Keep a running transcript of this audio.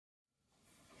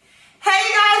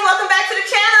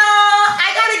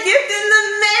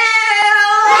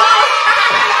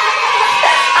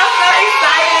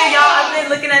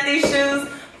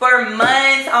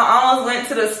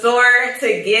to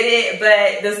get it,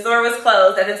 but the store was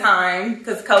closed at the time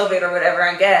because COVID or whatever,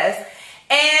 I guess.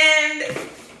 And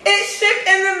it shipped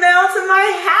in the mail to my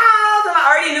house. And I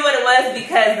already knew what it was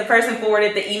because the person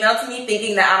forwarded the email to me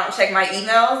thinking that I don't check my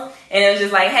emails. And it was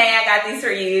just like, hey, I got these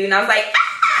for you. And I was like, ah!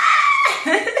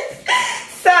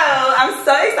 So I'm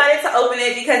so excited to open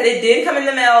it because it did come in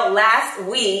the mail last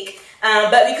week.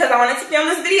 But because I wanted to film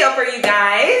this video for you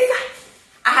guys,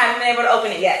 I haven't been able to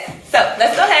open it yet. So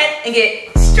let's go ahead and get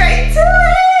straight to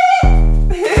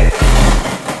it.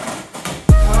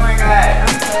 Oh my God,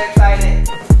 I'm so excited.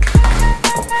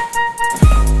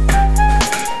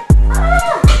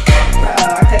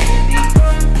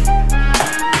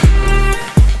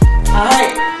 All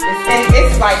right,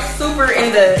 it's like super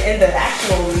in the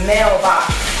actual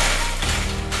mailbox.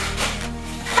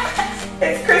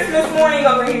 It's Christmas morning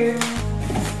over here.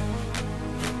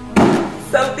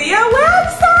 Sophia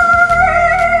Webster!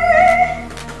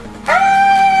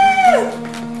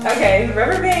 Ah! Okay,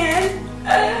 rubber band.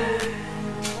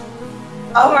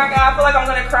 Oh my God, I feel like I'm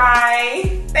gonna cry.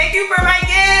 Thank you for my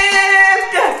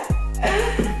gift!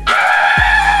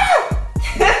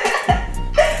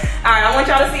 Alright, I want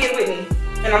y'all to see it with me.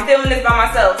 And I'm filming this by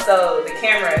myself, so the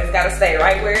camera has got to stay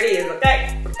right where it is,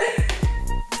 okay?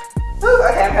 Ooh,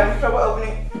 okay, I'm having trouble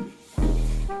opening.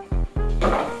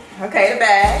 Okay, the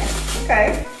bag.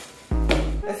 Okay.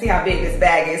 Let's see how big this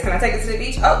bag is. Can I take it to the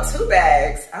beach? Oh, 2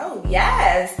 bags. Oh,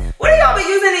 yes. What do y'all be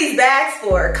using these bags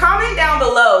for? Comment down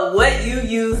below what you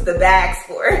use the bags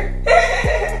for.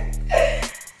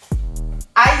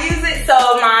 I use it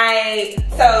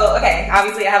okay,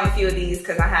 obviously I have a few of these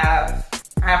because I have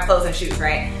clothes and shoes,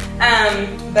 right?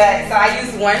 But so I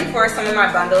use one for some of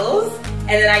my bundles,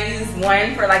 and then I use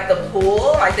one for like the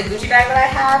pool, like the Gucci bag that I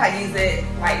have. I use it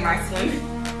like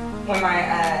for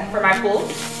my pool.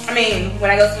 I mean,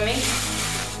 when I go swimming.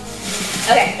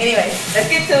 Okay, anyway, let's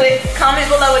get to it. Comment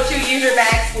below what you use your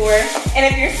bags for. And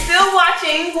if you're still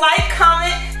watching, like,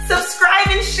 comment, subscribe,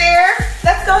 and share.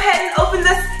 Let's go ahead and open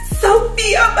this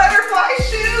Sophia butterfly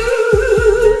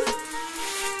shoes.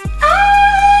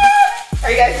 Ah!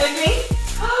 Are you guys with me?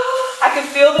 I can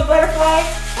feel the butterfly.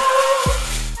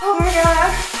 Oh my God.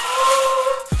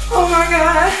 Oh my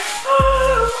God.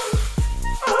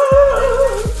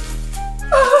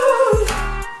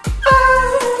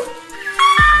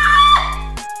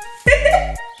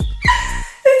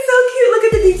 It's so cute. Look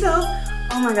at the details.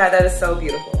 Oh my God, that is so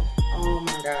beautiful. Oh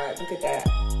my God, look at that.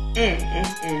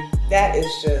 That is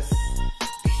just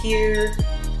pure.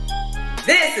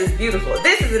 This is beautiful.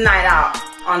 This is a night out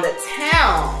on the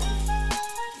town.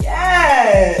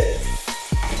 Yes.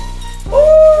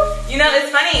 Ooh. You know, it's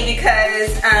funny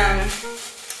because,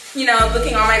 you know,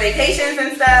 booking all my vacations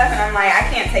and stuff, and I'm like, I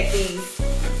can't take these.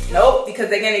 Nope, because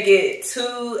they're gonna get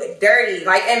too dirty.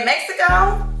 Like in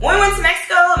Mexico, when we went to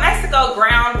Mexico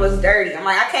ground was dirty. I'm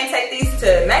like, I can't take these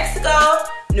to Mexico.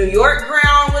 New York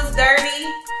ground was dirty.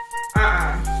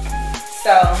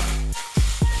 So,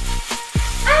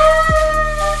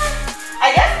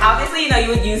 I guess obviously, you know, you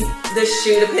would use the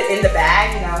shoe to put in the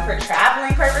bag, you know, for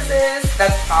traveling purposes.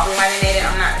 That's probably why they made it,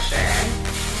 I'm not sure.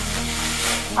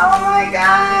 Oh my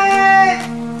God.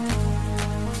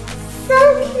 So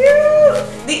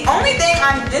cute. The only thing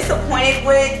I'm disappointed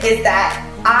with is that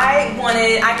I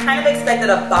kind of expected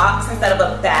a box instead of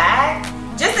a bag.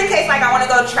 Just in case, like, I want to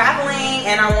go traveling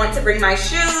and I want to bring my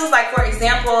shoes. Like, for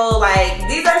example, like,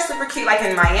 these are super cute, like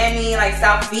in Miami, like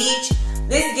South Beach.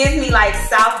 This gives me like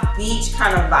South Beach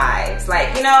kind of vibes.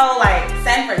 Like, you know, like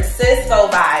San Francisco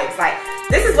vibes. Like,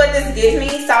 this is what this gives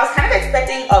me. So I was kind of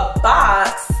expecting a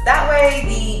box. That way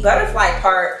the butterfly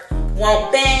part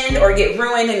won't bend or get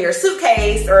ruined in your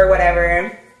suitcase or whatever.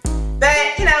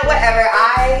 But, you know, whatever.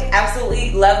 I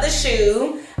absolutely love the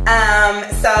shoe.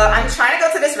 So I'm trying to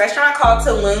go to this restaurant called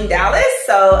Tulum, Dallas.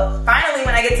 So finally,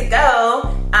 when I get to go,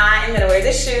 I'm gonna wear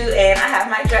this shoe and I have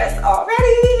my dress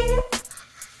already.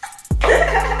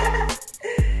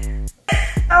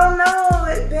 Oh no,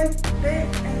 it bent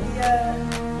in the,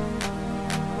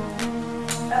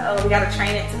 uh-oh, we gotta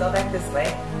train it to go back this way.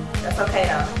 That's okay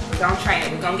though, we're gonna train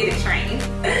it, we're gonna get it trained.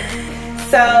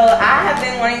 So I have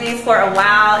been wanting these for a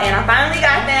while and I finally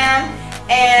got them.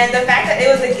 And the fact that it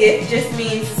was a gift just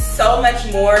means so much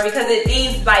more because it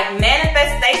means like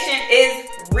manifestation is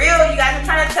real, you guys, I'm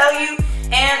trying to tell you.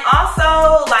 And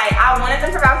also, like, I wanted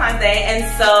them for Valentine's Day, and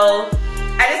so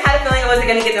I just had a feeling I wasn't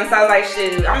gonna get them, so I was like,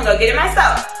 shoot, I'm gonna go get it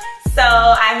myself. So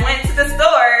I went to the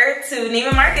store, to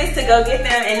Neiman Marcus, to go get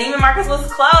them, and Neiman Marcus was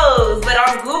closed, but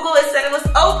on Google it said it was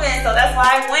open, so that's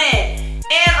why I went.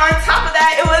 And on top of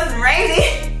that, it was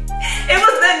raining. It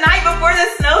was the night before the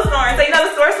snowstorm. So you know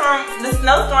the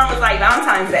snowstorm was like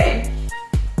Valentine's Day.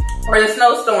 or the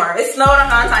snowstorm. It snowed on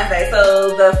Valentine's Day,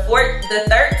 so the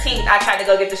 13th I tried to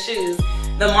go get the shoes.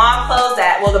 The mall closed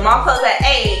at 8,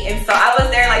 and so I was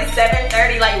there like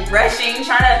 7:30, like rushing,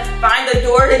 trying to find the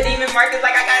door to Demon Marcus,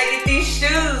 like I gotta get these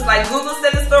shoes. Like Google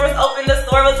said the store was open, the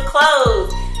store was closed.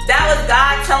 That was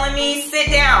God telling me, sit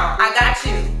down, I got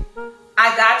you. I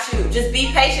got you, just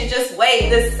be patient, just wait.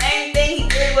 The same thing he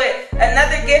did with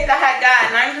another gift I had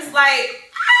gotten. I'm just like,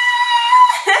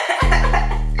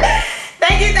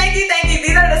 Thank you, thank you, thank you.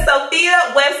 These are the Sophia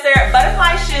Webster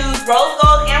butterfly shoes, rose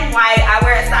gold and white. I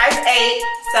wear a size 8,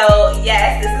 so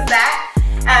yes, this is that.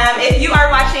 If you are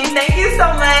watching, thank you so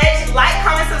much. Like,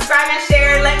 comment, subscribe, and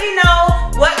share. Let me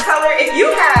know what color, if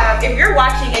you're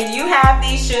watching and you have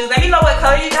these shoes, let me know what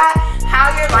color you got,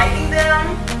 how you're liking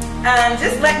them.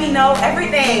 Just let me know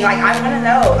everything. Like, I want to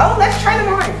know. Oh, let's try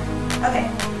them on. Okay.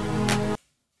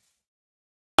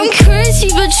 I'm crazy,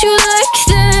 but you like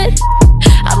that.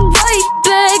 I bite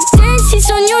back, dances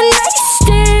on your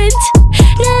nightstand.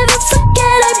 Never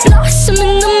forget I blossom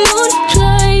in the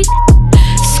moonlight.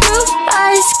 Screw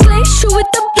eyes, glacier with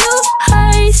the blue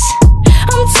eyes.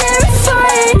 I'm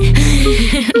terrified.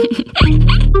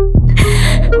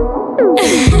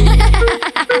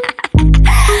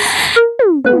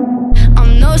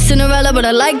 I'm no Cinderella, but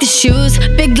I like the shoes.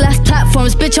 Big glass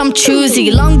platforms, bitch, I'm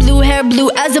choosy. Long blue hair, blue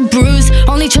as a bruise.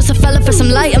 Only trust a fella for some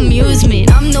light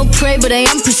amusement. I'm no prey, but I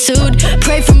am pursued.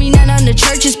 Pray for me, not on the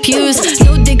church's pews.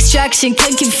 No distraction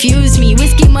can confuse me.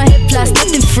 Whiskey in my hip, plus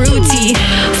nothing fruity.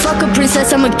 Fuck a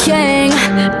princess, I'm a king.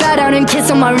 Bow down and kiss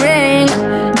on my ring.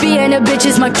 Being a bitch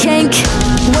is my kink.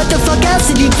 What the fuck else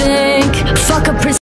did you think? Fuck a princess.